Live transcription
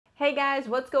Hey guys,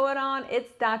 what's going on?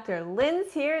 It's Dr.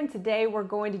 Lynn's here, and today we're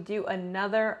going to do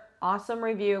another awesome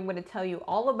review. I'm going to tell you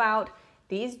all about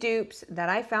these dupes that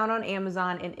I found on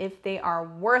Amazon and if they are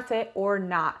worth it or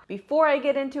not. Before I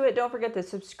get into it, don't forget to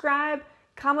subscribe,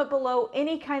 comment below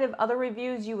any kind of other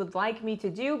reviews you would like me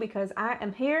to do because I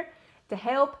am here to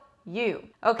help you.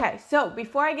 Okay, so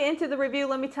before I get into the review,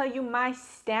 let me tell you my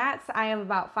stats. I am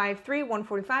about 5'3",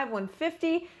 145,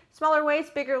 150, smaller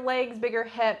waist, bigger legs, bigger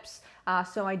hips.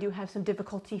 So I do have some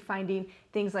difficulty finding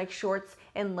things like shorts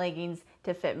and leggings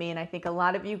to fit me. And I think a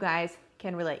lot of you guys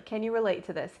can relate. Can you relate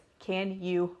to this? Can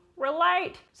you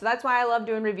relate? So that's why I love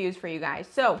doing reviews for you guys.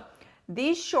 So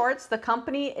these shorts, the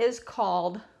company is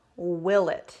called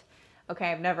Willet. Okay,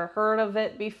 I've never heard of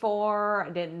it before.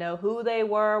 I didn't know who they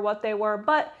were, what they were,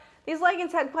 but these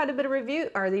leggings had quite a bit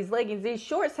of these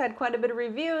shorts had quite a bit of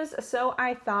reviews, so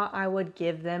I thought I would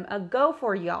give them a go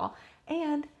for y'all.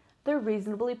 And they're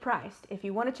reasonably priced. If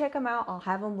you want to check them out, I'll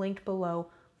have them linked below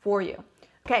for you.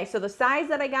 Okay, so the size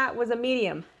that I got was a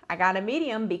medium. I got a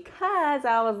medium because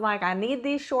I was like, I need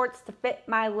these shorts to fit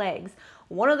my legs.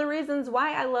 One of the reasons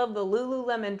why I love the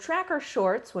Lululemon tracker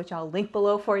shorts, which I'll link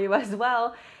below for you as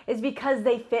well, is because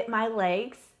they fit my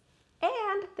legs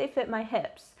and they fit my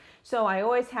hips. So I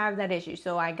always have that issue.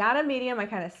 So I got a medium, I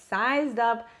kind of sized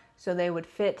up so they would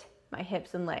fit my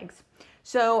hips and legs.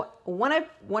 So when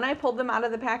I pulled them out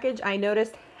of the package, I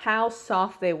noticed how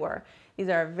soft they were. These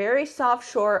are a very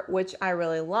soft short, which I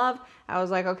really love. I was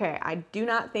like, okay, I do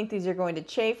not think these are going to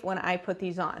chafe when I put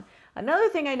these on. Another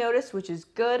thing I noticed, which is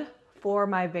good for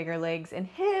my bigger legs and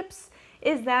hips,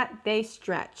 is that they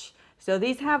stretch. So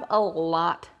these have a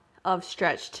lot of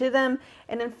stretch to them.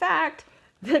 And in fact,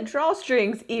 the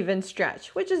drawstrings even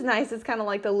stretch, which is nice. It's kind of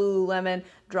like the Lululemon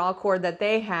draw cord that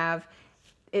they have.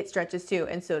 It stretches too,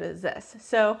 and so does this.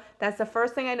 So that's the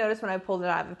first thing I noticed when I pulled it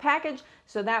out of the package.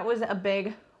 So that was a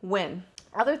big win.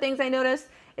 Other things I noticed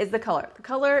is the color. The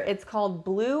color, it's called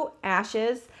Blue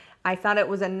Ashes. I thought it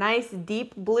was a nice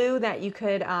deep blue that you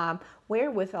could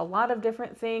wear with a lot of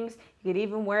different things. You could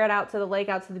even wear it out to the lake,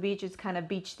 out to the beach. It's kind of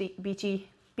beachy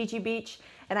beach.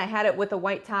 And I had it with a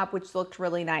white top, which looked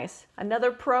really nice.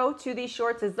 Another pro to these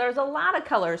shorts is there's a lot of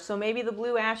colors. So maybe the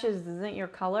Blue Ashes isn't your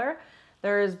color.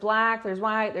 There's black, there's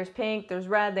white, there's pink, there's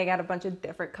red. They got a bunch of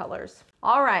different colors.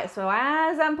 All right, so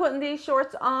as I'm putting these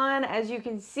shorts on, as you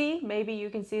can see, maybe you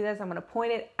can see this, I'm gonna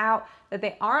point it out that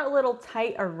they are a little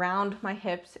tight around my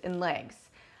hips and legs.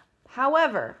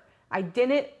 However, I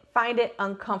didn't find it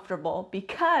uncomfortable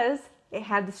because it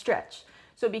had the stretch.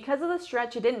 So because of the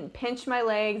stretch, it didn't pinch my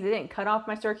legs, it didn't cut off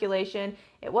my circulation.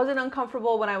 It wasn't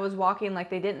uncomfortable when I was walking,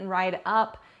 like they didn't ride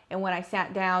up. And when I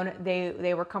sat down,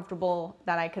 they were comfortable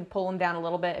that I could pull them down a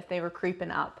little bit if they were creeping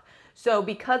up. So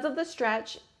because of the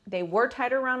stretch, they were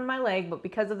tighter around my leg, but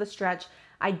because of the stretch,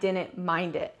 I didn't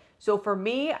mind it. So for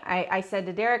me, I said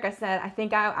to Derek, I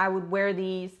think I would wear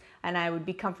these and I would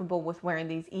be comfortable with wearing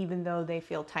these even though they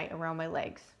feel tight around my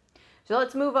legs. So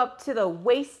let's move up to the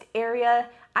waist area.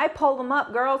 I pull them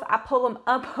up, girls. I pull them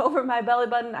up over my belly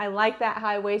button. I like that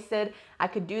high-waisted. I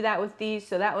could do that with these,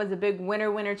 so that was a big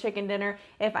winner chicken dinner.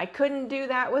 If I couldn't do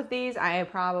that with these, I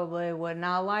probably would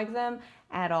not like them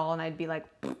at all, and I'd be like,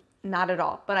 not at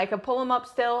all. But I could pull them up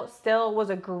still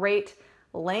was a great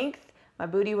length. My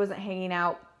booty wasn't hanging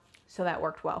out, so that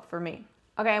worked well for me.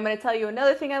 Okay, I'm gonna tell you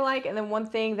another thing I like, and then one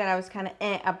thing that I was kind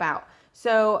of about.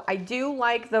 So I do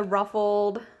like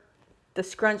the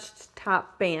scrunched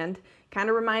top band. Kind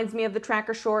of reminds me of the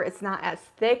tracker short. It's not as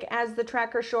thick as the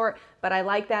tracker short, but I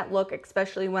like that look,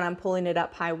 especially when I'm pulling it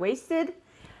up high-waisted.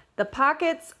 The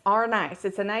pockets are nice.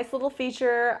 It's a nice little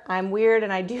feature. I'm weird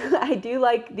and I do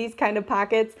like these kind of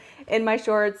pockets in my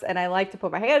shorts, and I like to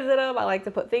put my hands in them. I like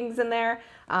to put things in there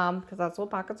because that's what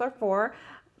pockets are for.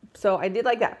 So I did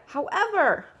like that.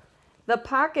 However, the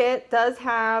pocket does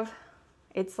have,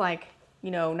 it's like,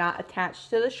 you know, not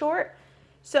attached to the short.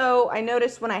 So I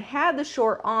noticed when I had the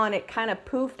short on, it kind of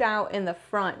poofed out in the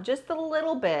front just a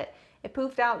little bit. It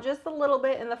poofed out just a little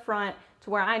bit in the front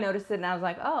to where I noticed it and I was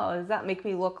like, oh, does that make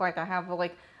me look like I have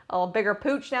like a bigger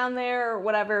pooch down there or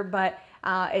whatever? But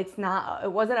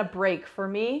it wasn't a break for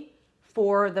me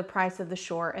for the price of the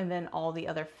short and then all the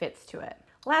other fits to it.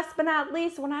 Last but not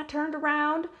least, when I turned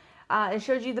around, it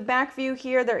shows you the back view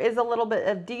here. There is a little bit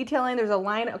of detailing. There's a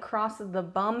line across the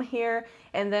bum here.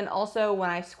 And then also when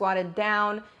I squatted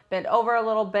down, bent over a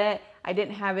little bit, I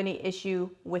didn't have any issue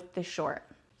with the short.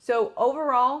 So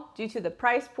overall, due to the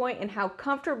price point and how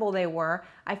comfortable they were,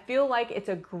 I feel like it's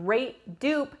a great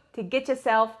dupe to get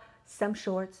yourself some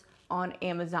shorts on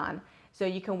Amazon. So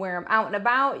you can wear them out and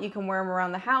about, you can wear them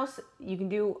around the house, you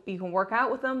can work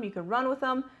out with them, you can run with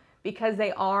them. because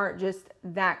they are just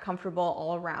that comfortable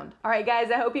all around. All right,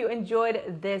 guys, I hope you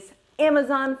enjoyed this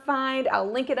Amazon find.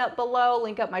 I'll link it up below,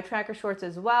 link up my tracker shorts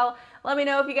as well. Let me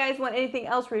know if you guys want anything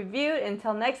else reviewed.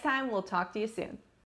 Until next time, we'll talk to you soon.